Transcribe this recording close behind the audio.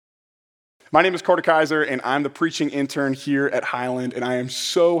My name is Kiser, and I'm the preaching intern here at Highland, and I am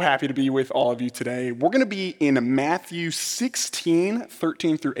so happy to be with all of you today. We're going to be in Matthew 16,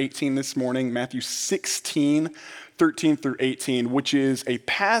 13 through 18 this morning, Matthew 16, 13 through 18, which is a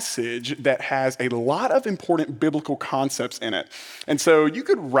passage that has a lot of important biblical concepts in it. And so you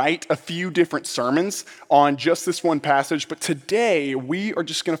could write a few different sermons on just this one passage, but today we are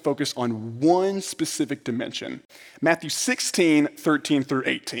just going to focus on one specific dimension, Matthew 16, 13 through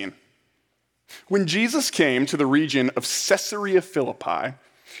 18. When Jesus came to the region of Caesarea Philippi,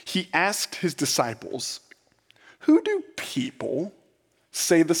 he asked his disciples, "Who do people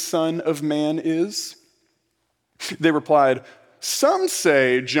say the Son of Man is?" They replied, "Some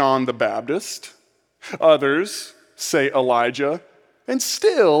say John the Baptist, others say Elijah, and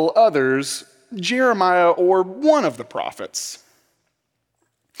still others Jeremiah or one of the prophets."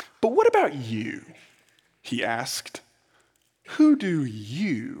 "But what about you?" he asked. "Who do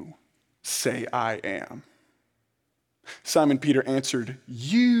you say I am?" Simon Peter answered,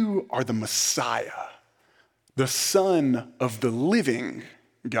 "You are the Messiah, the Son of the living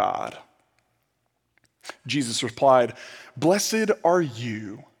God." Jesus replied, "Blessed are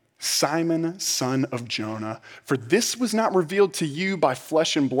you, Simon, son of Jonah, for this was not revealed to you by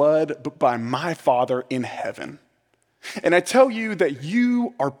flesh and blood, but by my Father in heaven. And I tell you that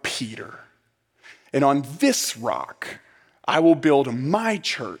you are Peter, and on this rock I will build my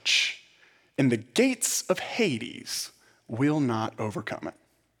church, and the gates of Hades will not overcome it."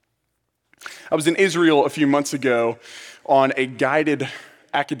 I was in Israel a few months ago on a guided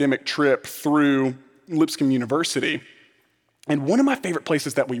academic trip through Lipscomb University. And one of my favorite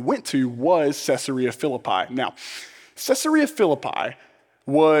places that we went to was Caesarea Philippi. Now, Caesarea Philippi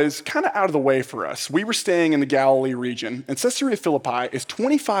was kind of out of the way for us. We were staying in the Galilee region, and Caesarea Philippi is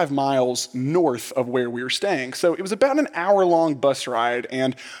 25 miles north of where we were staying. So it was about an hour-long bus ride,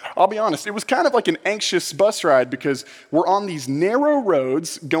 and I'll be honest, it was kind of like an anxious bus ride because we're on these narrow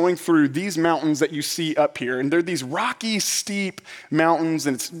roads going through these mountains that you see up here, and they're these rocky, steep mountains,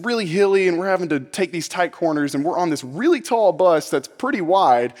 and it's really hilly, and we're having to take these tight corners, and we're on this really tall bus that's pretty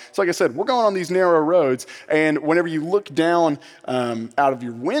wide. So like I said, we're going on these narrow roads, and whenever you look down out of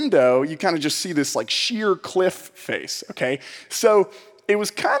your window, you kind of just see this like sheer cliff face, okay? So it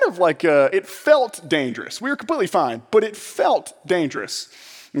was kind of like, it felt dangerous. We were completely fine, but it felt dangerous,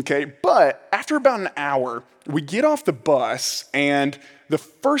 okay? But after about an hour, we get off the bus, and the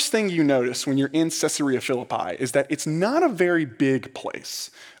first thing you notice when you're in Caesarea Philippi is that it's not a very big place,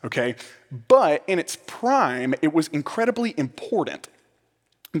 okay? But in its prime, it was incredibly important,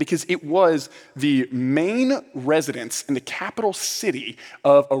 because it was the main residence in the capital city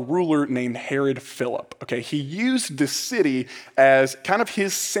of a ruler named Herod Philip. Okay, he used this city as kind of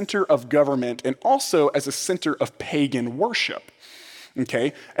his center of government and also as a center of pagan worship.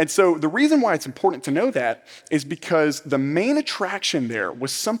 Okay, and so the reason why it's important to know that is because the main attraction there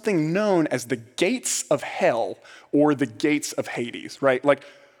was something known as the gates of hell or the gates of Hades, right? Like,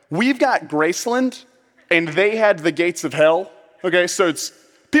 we've got Graceland and they had the gates of hell. Okay, so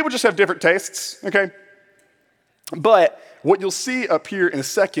people just have different tastes, okay? But what you'll see up here in a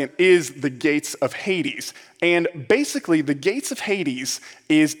second is the gates of Hades. And basically, the gates of Hades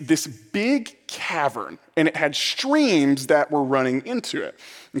is this big cavern, and it had streams that were running into it,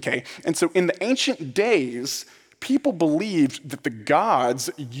 okay? And so in the ancient days, people believed that the gods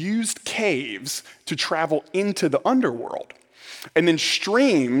used caves to travel into the underworld. And then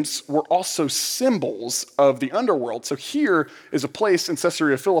streams were also symbols of the underworld. So here is a place in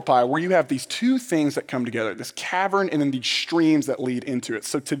Caesarea Philippi where you have these two things that come together, this cavern and then these streams that lead into it.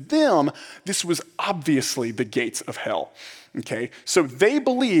 So to them, this was obviously the gates of hell. Okay, so they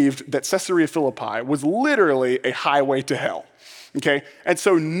believed that Caesarea Philippi was literally a highway to hell. Okay, and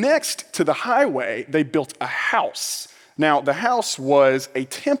so next to the highway, they built a house. Now, the house was a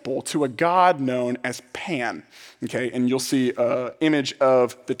temple to a god known as Pan, okay? And you'll see an image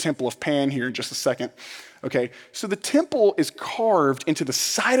of the temple of Pan here in just a second, okay? So the temple is carved into the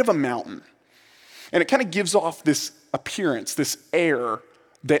side of a mountain, and it kind of gives off this appearance, this air,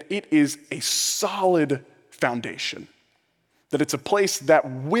 that it is a solid foundation, that it's a place that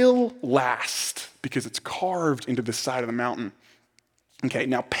will last because it's carved into the side of the mountain. Okay,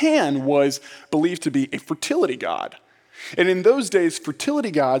 now Pan was believed to be a fertility god. And in those days,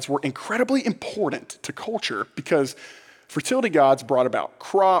 fertility gods were incredibly important to culture because fertility gods brought about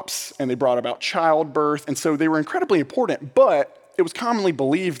crops and they brought about childbirth. And so they were incredibly important, but it was commonly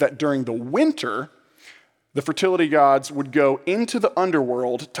believed that during the winter, the fertility gods would go into the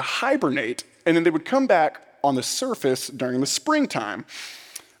underworld to hibernate, and then they would come back on the surface during the springtime.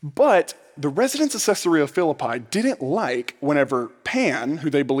 But the residents of Caesarea Philippi didn't like whenever Pan, who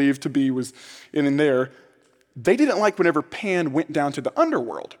they believed to be was in there, they didn't like whenever Pan went down to the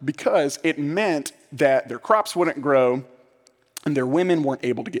underworld because it meant that their crops wouldn't grow and their women weren't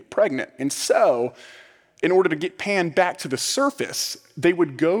able to get pregnant. And so, in order to get Pan back to the surface, they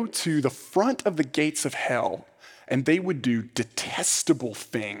would go to the front of the gates of hell and they would do detestable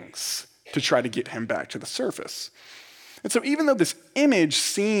things to try to get him back to the surface. And so even though this image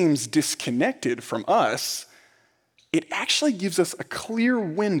seems disconnected from us, it actually gives us a clear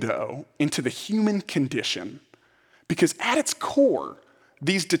window into the human condition. Because at its core,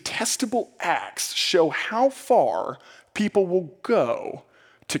 these detestable acts show how far people will go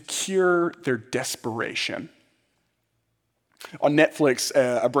to cure their desperation. On Netflix,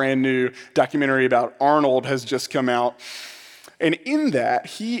 a brand new documentary about Arnold has just come out. And in that,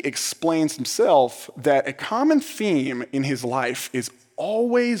 he explains himself that a common theme in his life is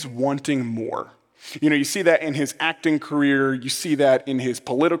always wanting more. You know, you see that in his acting career, you see that in his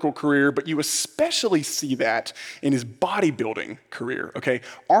political career, but you especially see that in his bodybuilding career, okay?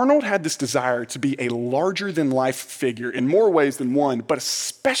 Arnold had this desire to be a larger-than-life figure in more ways than one, but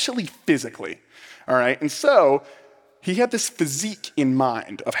especially physically, all right? And so he had this physique in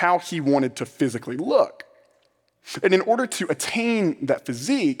mind of how he wanted to physically look. And in order to attain that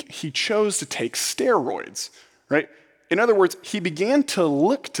physique, he chose to take steroids, right? In other words, he began to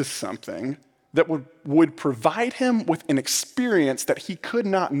look to something that would provide him with an experience that he could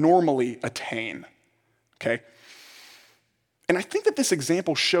not normally attain, okay? And I think that this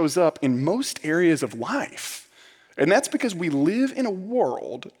example shows up in most areas of life. And that's because we live in a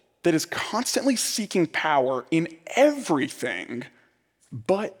world that is constantly seeking power in everything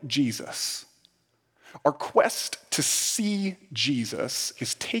but Jesus. Our quest to see Jesus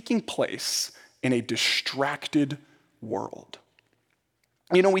is taking place in a distracted world.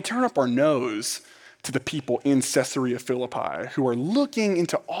 You know, we turn up our nose to the people in Caesarea Philippi who are looking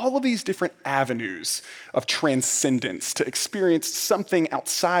into all of these different avenues of transcendence to experience something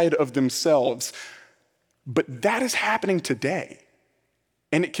outside of themselves. But that is happening today.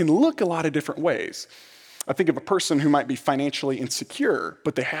 And it can look a lot of different ways. I think of a person who might be financially insecure,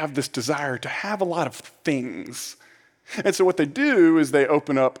 but they have this desire to have a lot of things. And so what they do is they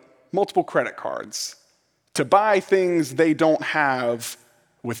open up multiple credit cards to buy things they don't have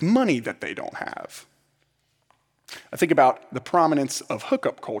with money that they don't have. I think about the prominence of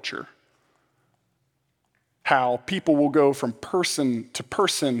hookup culture, how people will go from person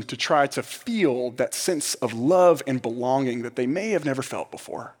to try to feel that sense of love and belonging that they may have never felt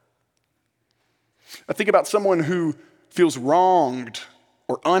before. I think about someone who feels wronged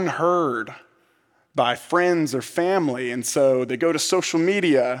or unheard by friends or family, and so they go to social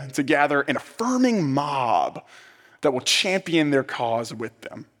media to gather an affirming mob that will champion their cause with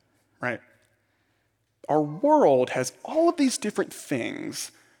them, right? Our world has all of these different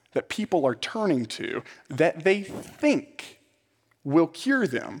things that people are turning to that they think will cure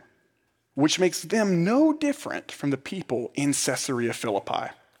them, which makes them no different from the people in Caesarea Philippi.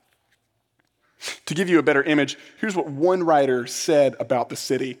 To give you a better image, here's what one writer said about the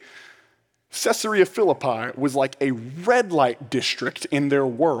city. Caesarea Philippi was like a red light district in their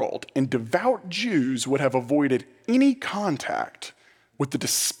world, and devout Jews would have avoided any contact with the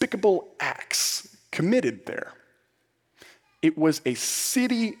despicable acts committed there. It was a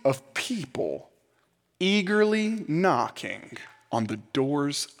city of people eagerly knocking on the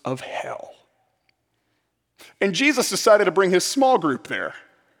doors of hell. And Jesus decided to bring his small group there,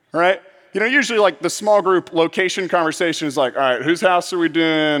 right? You know, usually like the small group location conversation is like, all right, whose house are we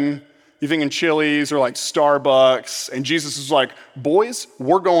doing? You thinking Chili's or like Starbucks? And Jesus is like, boys,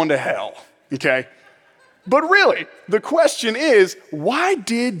 we're going to hell, okay? But really, the question is, why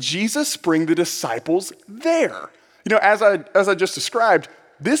did Jesus bring the disciples there? You know, as I just described,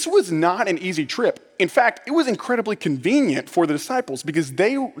 this was not an easy trip. In fact, it was incredibly convenient for the disciples because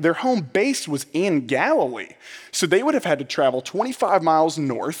their home base was in Galilee. So they would have had to travel 25 miles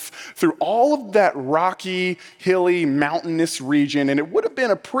north through all of that rocky, hilly, mountainous region, and it would have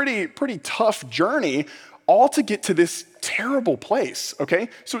been a pretty tough journey all to get to this terrible place, okay?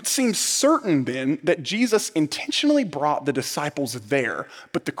 So it seems certain then that Jesus intentionally brought the disciples there,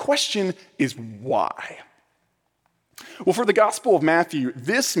 but the question is why? Well, for the Gospel of Matthew,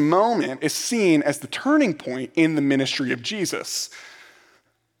 this moment is seen as the turning point in the ministry of Jesus.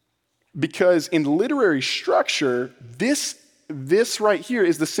 Because in literary structure, this right here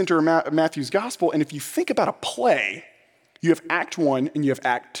is the center of Matthew's Gospel. And if you think about a play, you have Act 1 and you have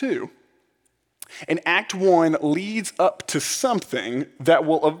Act 2. And Act 1 leads up to something that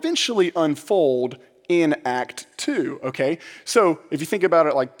will eventually unfold in Act 2, okay? So if you think about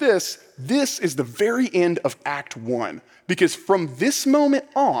it like this is the very end of Act 1, because from this moment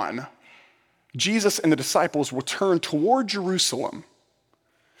on, Jesus and the disciples will turn toward Jerusalem,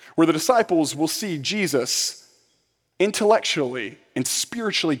 where the disciples will see Jesus intellectually and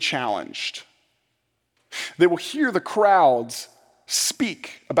spiritually challenged. They will hear the crowds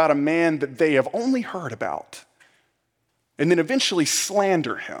speak about a man that they have only heard about, and then eventually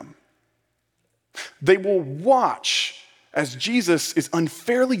slander him. They will watch as Jesus is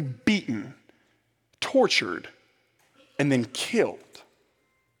unfairly beaten, tortured, and then killed.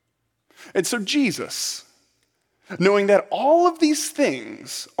 And so Jesus, knowing that all of these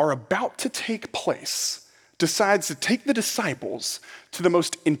things are about to take place, decides to take the disciples to the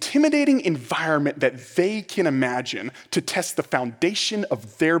most intimidating environment that they can imagine to test the foundation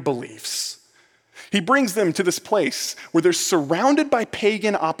of their beliefs. He brings them to this place where they're surrounded by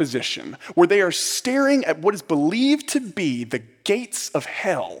pagan opposition, where they are staring at what is believed to be the gates of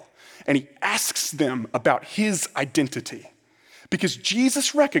hell, and he asks them about his identity. Because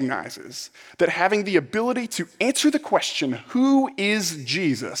Jesus recognizes that having the ability to answer the question, who is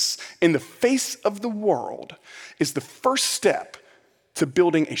Jesus, in the face of the world, is the first step to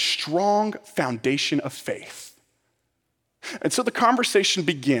building a strong foundation of faith. And so the conversation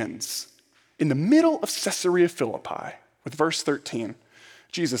begins in the middle of Caesarea Philippi with verse 13.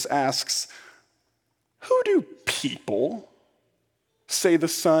 Jesus asks, "Who do people say the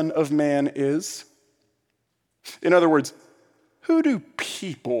Son of Man is?" In other words, who do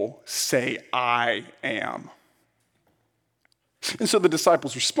people say I am? And so the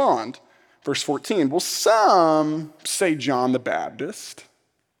disciples respond, verse 14, well, some say John the Baptist,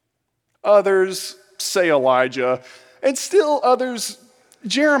 others say Elijah, and still others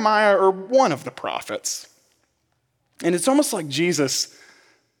Jeremiah or one of the prophets. And it's almost like Jesus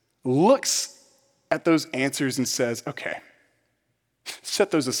looks at those answers and says, okay,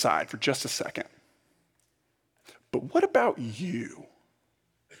 set those aside for just a second. But what about you?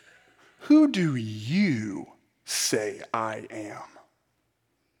 Who do you say I am?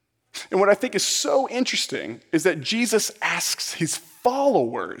 And what I think is so interesting is that Jesus asks his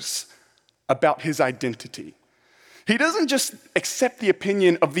followers about his identity. He doesn't just accept the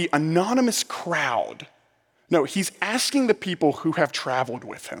opinion of the anonymous crowd. No, he's asking the people who have traveled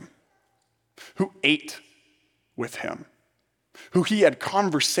with him, who ate with him, who he had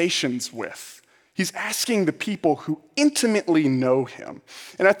conversations with. He's asking the people who intimately know him.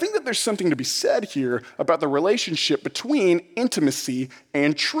 And I think that there's something to be said here about the relationship between intimacy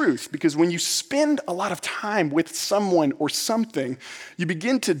and truth, because when you spend a lot of time with someone or something, you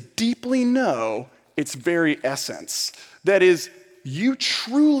begin to deeply know its very essence. That is, you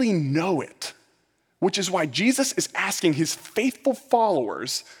truly know it, which is why Jesus is asking his faithful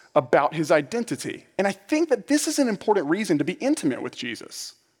followers about his identity. And I think that this is an important reason to be intimate with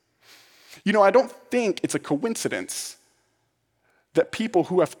Jesus. You know, I don't think it's a coincidence that people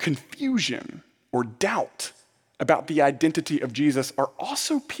who have confusion or doubt about the identity of Jesus are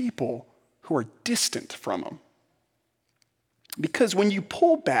also people who are distant from him. Because when you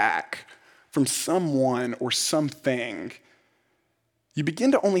pull back from someone or something, you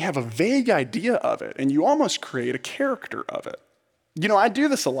begin to only have a vague idea of it, and you almost create a character of it. You know, I do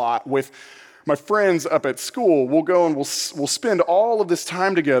this a lot with my friends up at school. We'll go and we'll spend all of this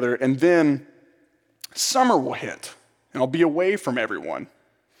time together, and then summer will hit, and I'll be away from everyone.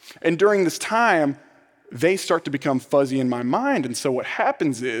 And during this time, they start to become fuzzy in my mind, and so what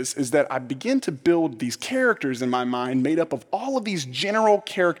happens is that I begin to build these characters in my mind made up of all of these general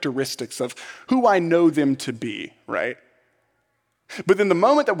characteristics of who I know them to be, right? But then the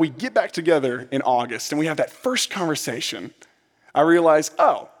moment that we get back together in August and we have that first conversation, I realize,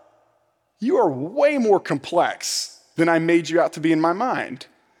 oh, you are way more complex than I made you out to be in my mind.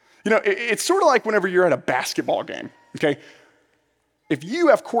 You know, it's sort of like whenever you're at a basketball game, okay? If you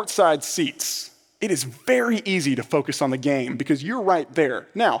have courtside seats, it is very easy to focus on the game because you're right there.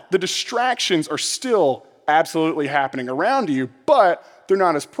 Now, the distractions are still absolutely happening around you, but they're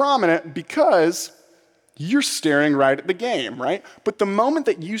not as prominent because you're staring right at the game, right? But the moment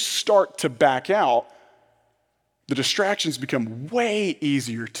that you start to back out, the distractions become way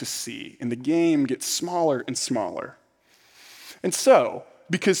easier to see, and the game gets smaller and smaller. And so,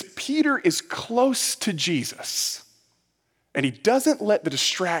 because Peter is close to Jesus, and he doesn't let the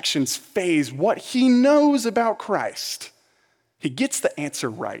distractions phase what he knows about Christ, he gets the answer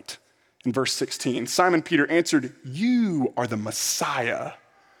right. In verse 16, Simon Peter answered, "You are the Messiah,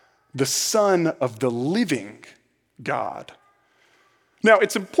 the Son of the living God." Now,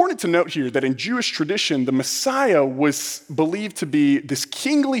 it's important to note here that in Jewish tradition, the Messiah was believed to be this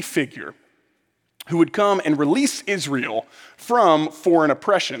kingly figure who would come and release Israel from foreign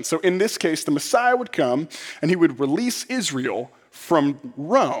oppression. So in this case, the Messiah would come and he would release Israel from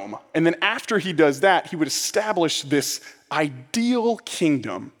Rome. And then after he does that, he would establish this ideal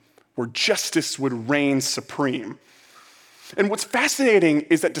kingdom where justice would reign supreme. And what's fascinating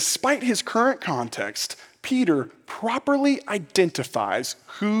is that despite his current context, Peter properly identifies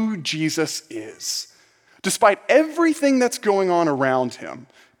who Jesus is. Despite everything that's going on around him,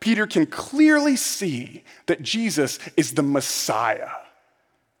 Peter can clearly see that Jesus is the Messiah,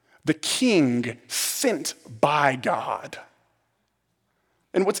 the King sent by God.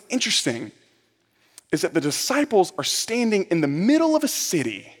 And what's interesting is that the disciples are standing in the middle of a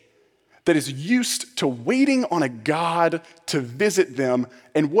city that is used to waiting on a God to visit them.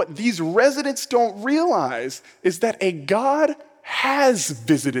 And what these residents don't realize is that a God has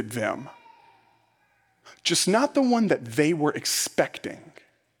visited them, just not the one that they were expecting.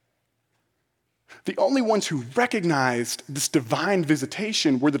 The only ones who recognized this divine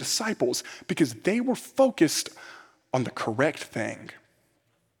visitation were the disciples because they were focused on the correct thing.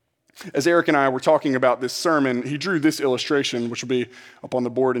 As Eric and I were talking about this sermon, he drew this illustration, which will be up on the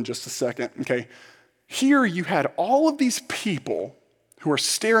board in just a second. Okay, here you had all of these people who are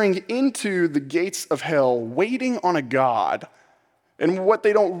staring into the gates of hell, waiting on a God. And what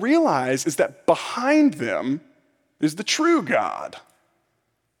they don't realize is that behind them is the true God.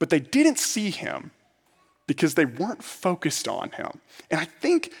 But they didn't see him because they weren't focused on him. And I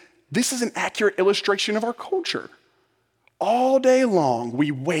think this is an accurate illustration of our culture. All day long, we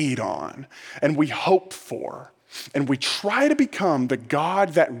wait on and we hope for, and we try to become the God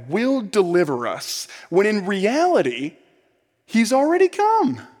that will deliver us, when in reality, he's already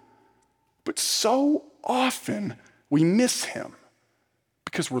come. But so often, we miss him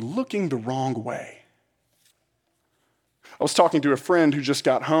because we're looking the wrong way. I was talking to a friend who just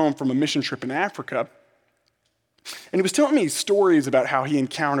got home from a mission trip in Africa, and he was telling me stories about how he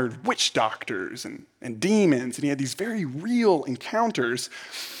encountered witch doctors and demons, and he had these very real encounters.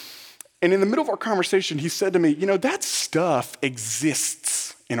 And in the middle of our conversation, he said to me, that stuff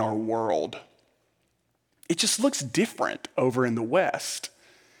exists in our world. It just looks different over in the West.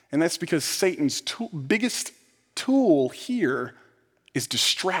 And that's because Satan's biggest tool here is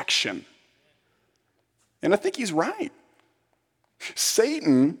distraction. And I think he's right.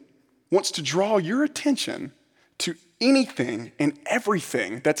 Satan wants to draw your attention to anything and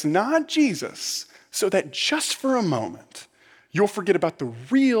everything that's not Jesus, so that just for a moment, you'll forget about the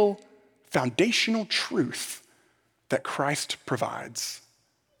real foundational truth that Christ provides.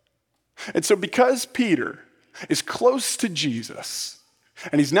 And so because Peter is close to Jesus,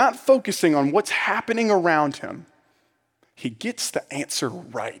 and he's not focusing on what's happening around him, he gets the answer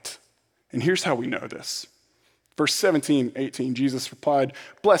right. And here's how we know this. Verse 17, 18, Jesus replied,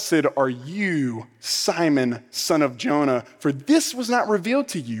 "Blessed are you, Simon, son of Jonah, for this was not revealed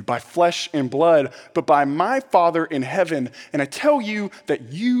to you by flesh and blood, but by my Father in heaven. And I tell you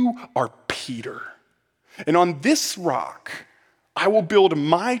that you are Peter. And on this rock I will build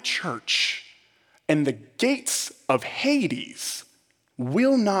my church, and the gates of Hades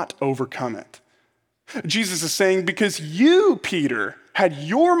will not overcome it." Jesus is saying, because you, Peter, had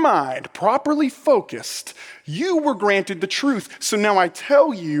your mind properly focused, you were granted the truth. So now I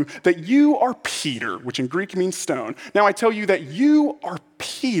tell you that you are Peter, which in Greek means stone. Now I tell you that you are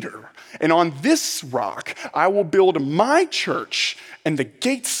Peter, and on this rock I will build my church, and the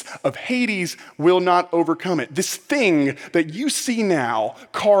gates of Hades will not overcome it. This thing that you see now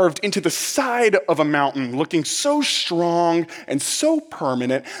carved into the side of a mountain, looking so strong and so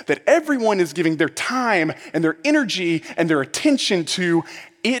permanent that everyone is giving their time and their energy and their attention to,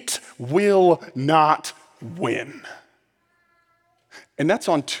 it will not win. And that's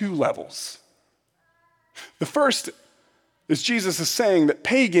on two levels. The first is Jesus is saying that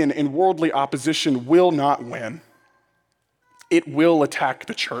pagan and worldly opposition will not win. It will attack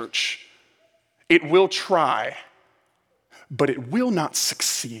the church. It will try, but it will not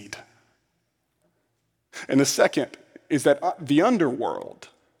succeed. And the second is that the underworld,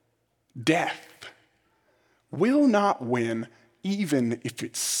 death, will not win even if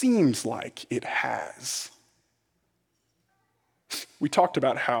it seems like it has. We talked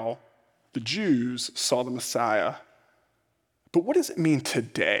about how the Jews saw the Messiah, but what does it mean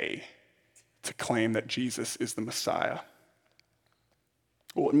today to claim that Jesus is the Messiah?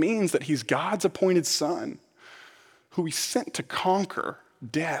 Well, it means that he's God's appointed son, who he sent to conquer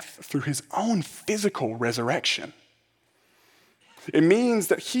death through his own physical resurrection. It means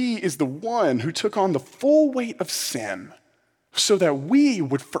that he is the one who took on the full weight of sin so that we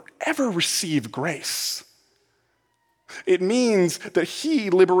would forever receive grace. It means that he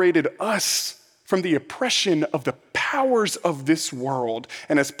liberated us from the oppression of the powers of this world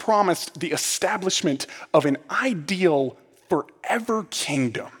and has promised the establishment of an ideal forever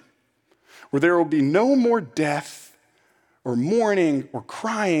kingdom where there will be no more death or mourning or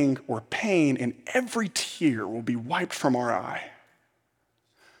crying or pain, and every tear will be wiped from our eye.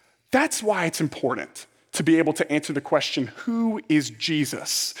 That's why it's important to be able to answer the question, who is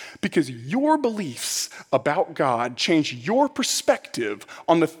Jesus? Because your beliefs about God change your perspective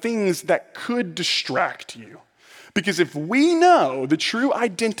on the things that could distract you. Because if we know the true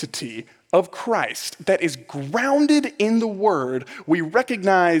identity of Christ that is grounded in the Word, we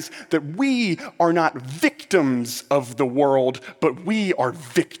recognize that we are not victims of the world, but we are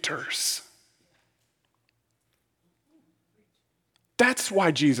victors. That's why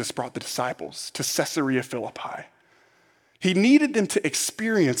Jesus brought the disciples to Caesarea Philippi. He needed them to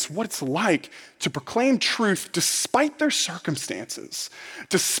experience what it's like to proclaim truth despite their circumstances,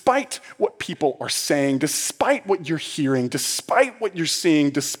 despite what people are saying, despite what you're hearing, despite what you're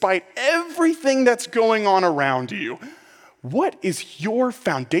seeing, despite everything that's going on around you. What is your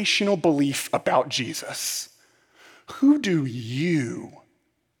foundational belief about Jesus? Who do you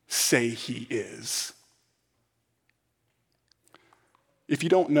say he is? If you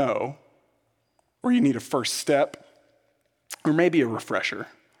don't know, or you need a first step, or maybe a refresher,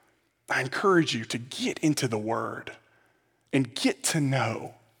 I encourage you to get into the Word and get to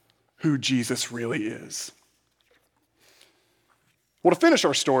know who Jesus really is. Well, to finish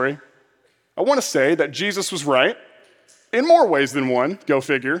our story, I want to say that Jesus was right in more ways than one, go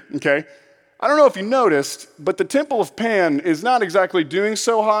figure, okay? I don't know if you noticed, but the Temple of Pan is not exactly doing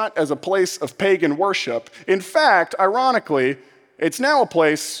so hot as a place of pagan worship. In fact, ironically, it's now a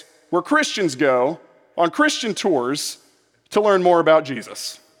place where Christians go on Christian tours to learn more about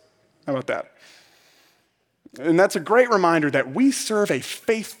Jesus. How about that? And that's a great reminder that we serve a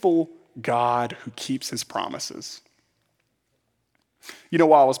faithful God who keeps his promises. You know,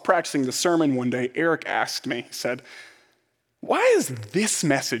 while I was practicing the sermon one day, Eric asked me, he said, "Why is this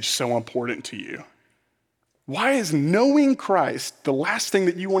message so important to you? Why is knowing Christ the last thing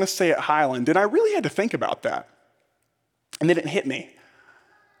that you want to say at Highland?" And I really had to think about that. And then it hit me.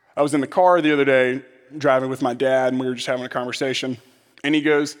 I was in the car the other day driving with my dad, and we were just having a conversation. And he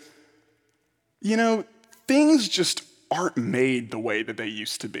goes, "You know, things just aren't made the way that they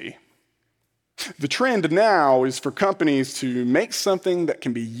used to be. The trend now is for companies to make something that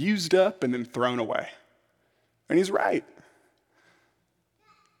can be used up and then thrown away." And he's right.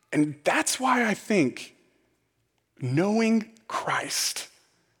 And that's why I think knowing Christ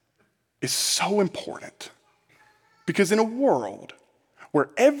is so important. Because in a world where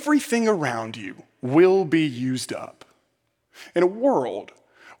everything around you will be used up, in a world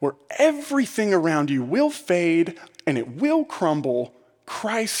where everything around you will fade and it will crumble,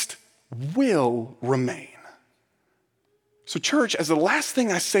 Christ will remain. So, church, as the last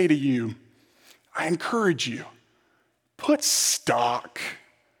thing I say to you, I encourage you, put stock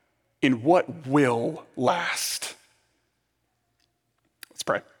in what will last. Let's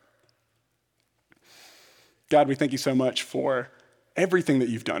pray. God, we thank you so much for everything that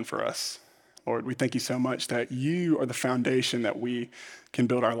you've done for us. Lord, we thank you so much that you are the foundation that we can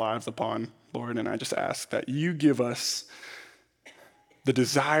build our lives upon, Lord. And I just ask that you give us the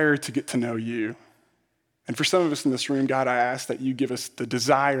desire to get to know you. And for some of us in this room, God, I ask that you give us the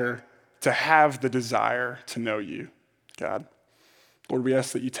desire to have the desire to know you, God. Lord, we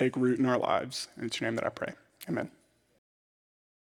ask that you take root in our lives. And it's your name that I pray. Amen.